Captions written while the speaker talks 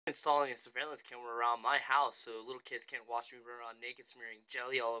installing a surveillance camera around my house so little kids can't watch me run around naked smearing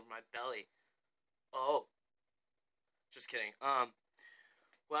jelly all over my belly. Oh, just kidding.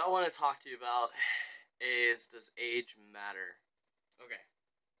 What I want to talk to you about is, does age matter? Okay.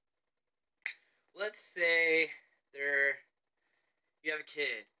 Let's say you have a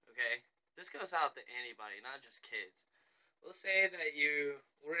kid, okay? This goes out to anybody, not just kids. Let's say that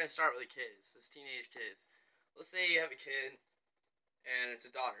we're going to start with the kids, this teenage kids. Let's say you have a kid and it's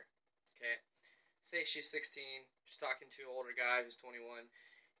a daughter, okay? Say she's 16, she's talking to an older guy who's 21.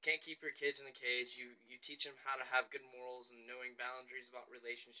 You can't keep your kids in the cage. You teach them how to have good morals and knowing boundaries about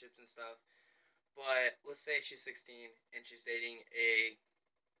relationships and stuff. But let's say she's 16 and she's dating a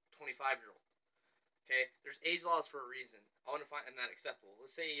 25-year-old. Okay, there's age laws for a reason. I want to find that acceptable.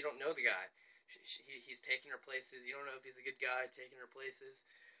 Let's say you don't know the guy. He's taking her places. You don't know if he's a good guy taking her places.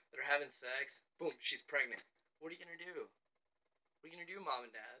 They're having sex. Boom, she's pregnant. What are you going to do? What are you going to do, mom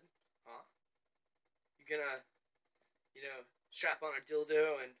and dad? Huh? You gonna, strap on a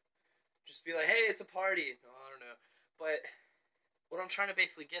dildo and just be like, hey, it's a party? No, I don't know. But what I'm trying to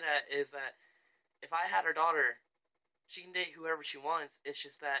basically get at is that if I had her daughter, she can date whoever she wants. It's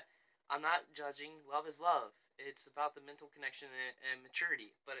just that I'm not judging. Love is love. It's about the mental connection and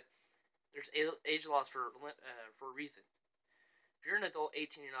maturity. But there's age laws for a reason. If you're an adult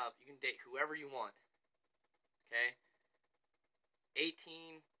 18 and up, you can date whoever you want. Okay?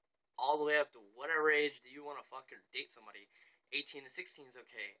 18 all the way up to whatever age do you want to fuck or date somebody. 18 and 16 is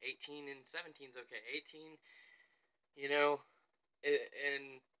okay. 18 and 17 is okay. 18,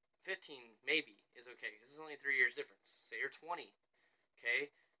 and 15 maybe is okay. This is only 3 years difference. Say you're 20, okay?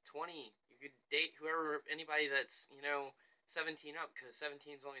 20, you could date anybody that's 17 up, because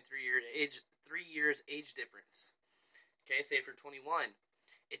 17 is only 3 years age difference. Okay, say for 21,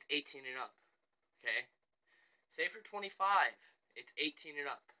 it's 18 and up. Okay, say for 25, it's 18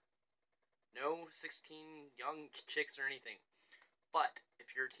 and up. No 16 young chicks or anything. But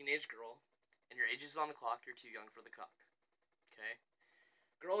if you're a teenage girl and your age is on the clock, you're too young for the cock. Okay?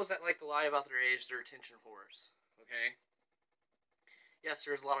 Girls that like to lie about their age, they're attention whores. Okay? Yes,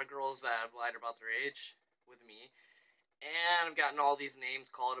 there's a lot of girls that have lied about their age with me. And I've gotten all these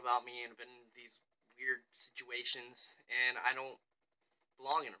names called about me and been in these weird situations. And I don't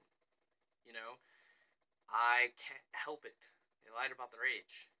belong in them. I can't help it. They lied about their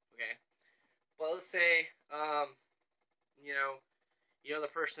age. Okay? But let's say,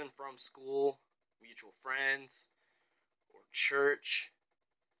 the person from school, mutual friends, or church,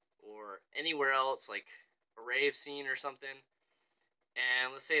 or anywhere else, like a rave scene or something. And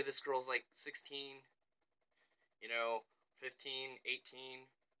let's say this girl's like 16, 15, 18,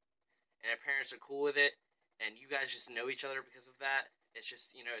 and her parents are cool with it, and you guys just know each other because of that. It's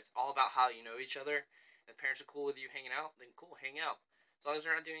just, it's all about how you know each other. If parents are cool with you hanging out, then cool, hang out. As long as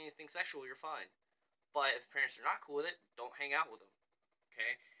they're not doing anything sexual, you're fine. But if parents are not cool with it, don't hang out with them.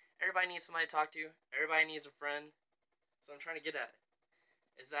 Okay? Everybody needs somebody to talk to. Everybody needs a friend. So I'm trying to get at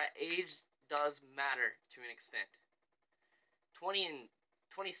is that age does matter to an extent. 20 and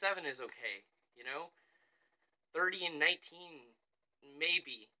 27 is okay, 30 and 19,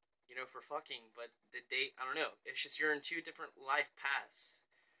 maybe, for fucking, but the date, I don't know. It's just you're in two different life paths.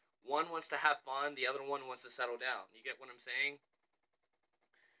 One wants to have fun, the other one wants to settle down. You get what I'm saying?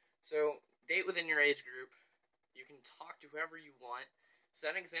 So, date within your age group. You can talk to whoever you want.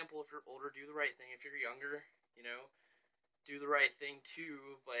 Set an example if you're older, do the right thing. If you're younger, do the right thing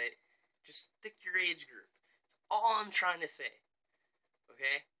too, but just stick to your age group. That's all I'm trying to say.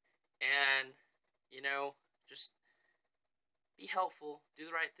 Okay? And, just be helpful, do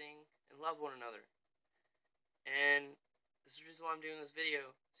the right thing, and love one another. And this is just why I'm doing this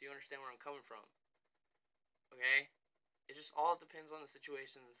video, so you understand where I'm coming from. Okay? It just all depends on the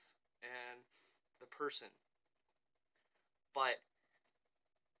situations and the person. But,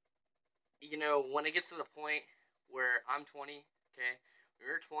 when it gets to the point where I'm 20, okay,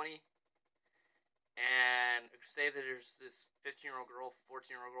 when you're 20, and say that there's this 15-year-old girl,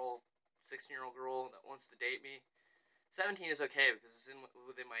 14-year-old girl, 16-year-old girl that wants to date me, 17 is okay because it's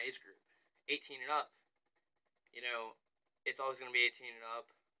within my age group. 18 and up, it's always going to be 18 and up,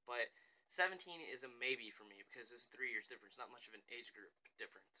 but 17 is a maybe for me because it's 3 years difference, not much of an age group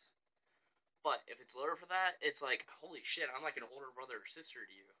difference. But if it's lower for that, it's like, holy shit, I'm like an older brother or sister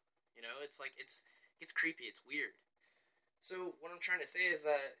to you. It's like, it gets creepy, it's weird. So what I'm trying to say is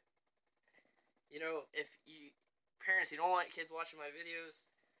that, if parents, you don't want kids watching my videos,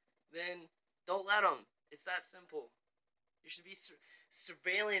 then don't let them. It's that simple. You should be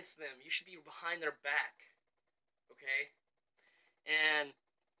surveillance them. You should be behind their back. Okay? And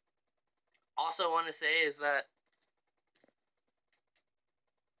also I want to say is that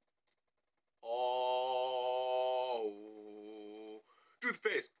Do the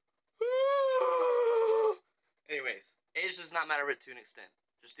face. Anyways, age does not matter to an extent.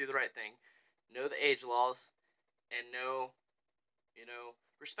 Just do the right thing. Know the age laws, and know,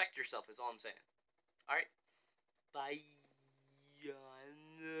 respect yourself is all I'm saying. Alright? Bye.